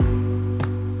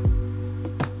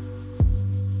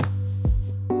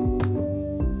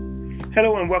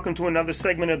Hello and welcome to another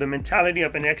segment of the Mentality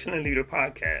of an Excellent Leader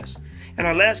podcast. In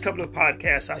our last couple of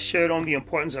podcasts, I shared on the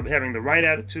importance of having the right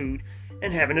attitude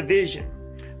and having a vision.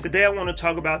 Today, I want to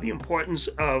talk about the importance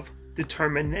of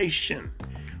determination.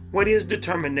 What is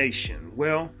determination?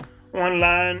 Well,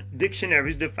 online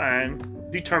dictionaries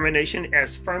define determination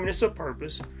as firmness of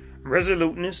purpose,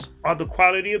 resoluteness, or the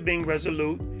quality of being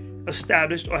resolute,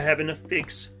 established, or having a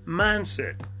fixed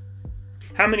mindset.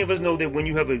 How many of us know that when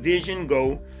you have a vision,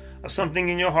 goal, or something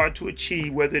in your heart to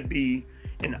achieve, whether it be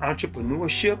in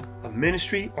entrepreneurship, a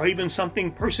ministry, or even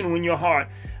something personal in your heart,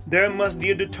 there must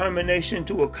be a determination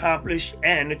to accomplish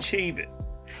and achieve it.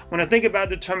 When I think about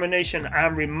determination,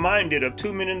 I'm reminded of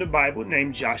two men in the Bible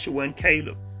named Joshua and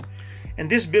Caleb. And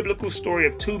this biblical story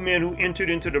of two men who entered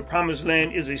into the promised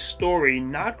land is a story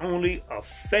not only of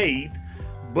faith,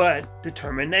 but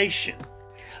determination.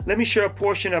 Let me share a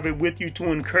portion of it with you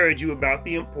to encourage you about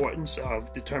the importance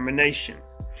of determination.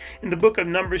 In the book of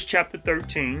Numbers chapter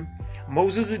 13,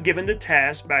 Moses is given the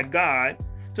task by God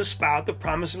to spy out the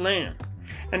promised land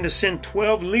and to send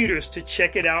 12 leaders to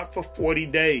check it out for 40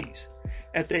 days.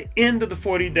 At the end of the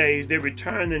 40 days, they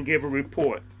returned and gave a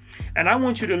report. And I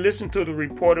want you to listen to the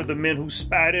report of the men who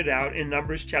spied it out in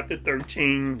Numbers chapter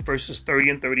 13, verses 30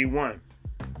 and 31.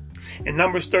 In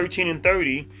Numbers 13 and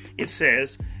 30, it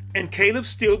says, "And Caleb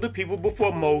stilled the people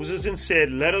before Moses and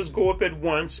said, 'Let us go up at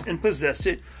once and possess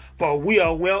it, for we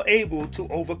are well able to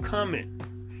overcome it.'"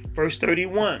 Verse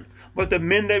 31, "But the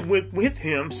men that went with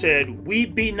him said, 'We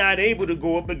be not able to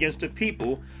go up against the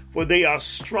people, for they are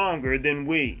stronger than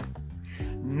we.'"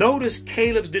 Notice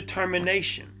Caleb's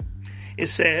determination. It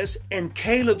says, "And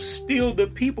Caleb stilled the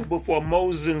people before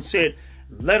Moses and said,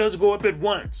 'Let us go up at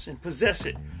once and possess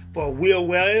it, for we are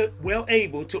well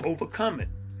able to overcome it.'"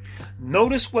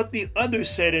 Notice what the others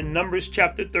said in Numbers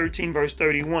chapter 13, verse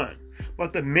 31.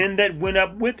 "But the men that went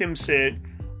up with him said,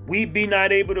 'We be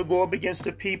not able to go up against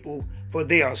the people, for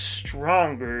they are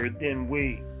stronger than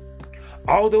we.'"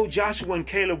 Although Joshua and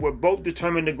Caleb were both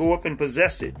determined to go up and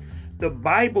possess it, the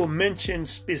Bible mentions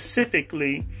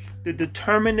specifically the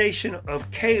determination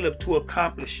of Caleb to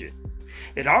accomplish it.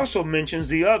 It also mentions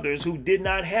the others who did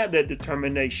not have that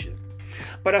determination.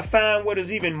 But I find what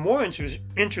is even more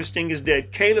interesting is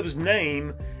that Caleb's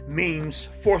name means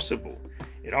forcible.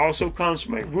 It also comes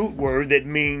from a root word that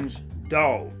means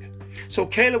dog. So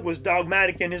Caleb was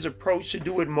dogmatic in his approach to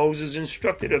do what Moses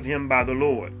instructed of him by the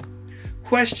Lord.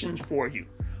 Questions for you.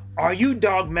 Are you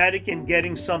dogmatic in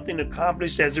getting something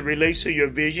accomplished as it relates to your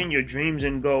vision, your dreams,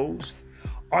 and goals?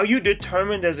 Are you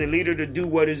determined as a leader to do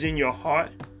what is in your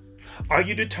heart? Are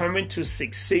you determined to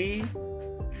succeed?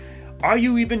 Are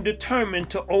you even determined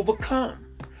to overcome?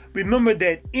 Remember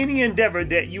that any endeavor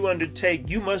that you undertake,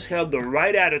 you must have the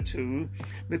right attitude,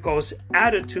 because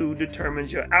attitude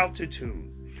determines your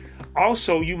altitude.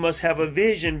 Also, you must have a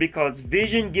vision, because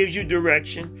vision gives you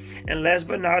direction. And last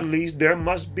but not least, there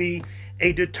must be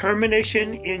a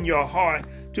determination in your heart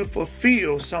to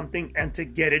fulfill something and to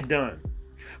get it done.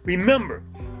 Remember,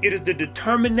 it is the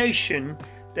determination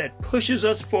that pushes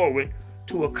us forward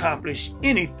to accomplish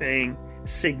anything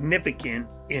significant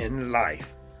in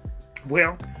life.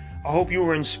 Well, I hope you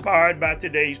were inspired by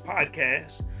today's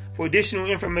podcast. For additional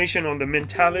information on the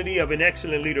Mentality of an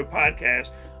Excellent Leader podcast,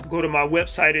 go to my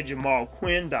website at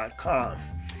jamalquinn.com.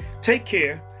 Take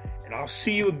care, and I'll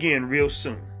see you again real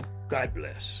soon. God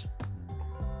bless.